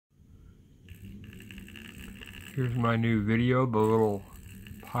Here's my new video, the little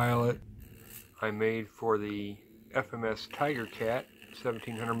pilot I made for the FMS Tigercat,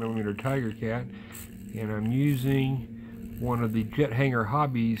 1700mm Tigercat, and I'm using one of the Jet Hangar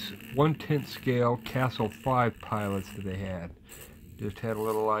Hobbies 1/10 scale Castel 5 pilots that they had. Just had a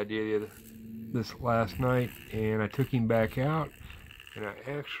little idea of this last night, and I took him back out and I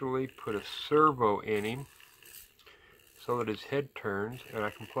actually put a servo in him so that his head turns, and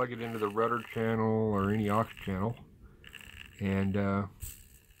I can plug it into the rudder channel or any aux channel, and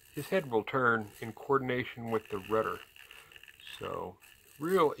his head will turn in coordination with the rudder. So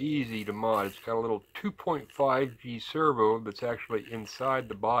real easy to mod. It's got a little 2.5G servo that's actually inside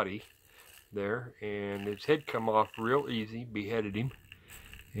the body there, and his head come off real easy. Beheaded him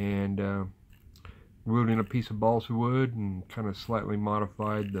and glued in a piece of balsa wood and kind of slightly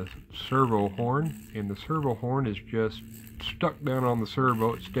modified the servo horn, and the servo horn is just stuck down on the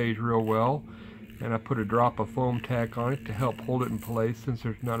servo. It stays real well, and I put a drop of foam tack on it to help hold it in place since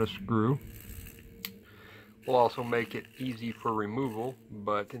there's not a screw. Will also make it easy for removal,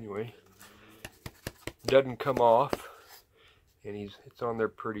 but anyway, doesn't come off, and it's on there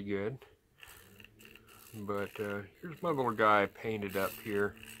pretty good. But here's my little guy painted up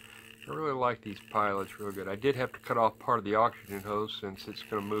here. I really like these pilots real good. I did have to cut off part of the oxygen hose since it's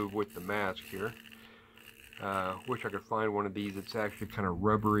going to move with the mask here. Wish I could find one of these that's actually kind of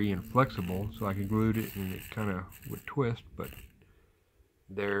rubbery and flexible so I could glue it and it kind of would twist, but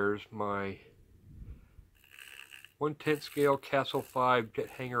there's my 1/10 scale Castel 5 Jet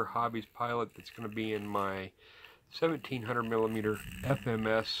Hangar Hobbies pilot that's going to be in my 1700mm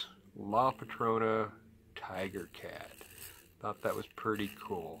FMS La Patrona Tigercat. Thought that was pretty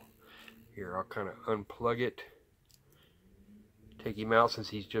cool. Here, I'll kind of unplug it, take him out since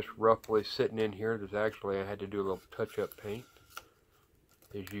he's just roughly sitting in here. There's actually, I had to do a little touch-up paint,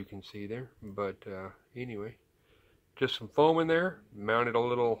 as you can see there. But anyway, just some foam in there. Mounted a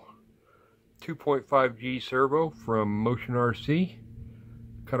little 2.5G servo from Motion RC.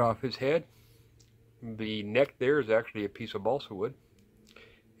 Cut off his head. The neck there is actually a piece of balsa wood,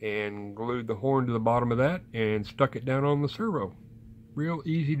 and glued the horn to the bottom of that and stuck it down on the servo. Real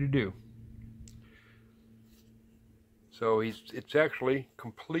easy to do. So it's actually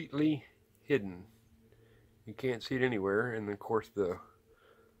completely hidden. You can't see it anywhere, and of course the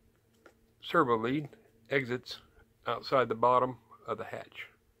servo lead exits outside the bottom of the hatch.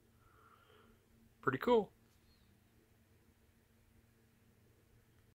 Pretty cool.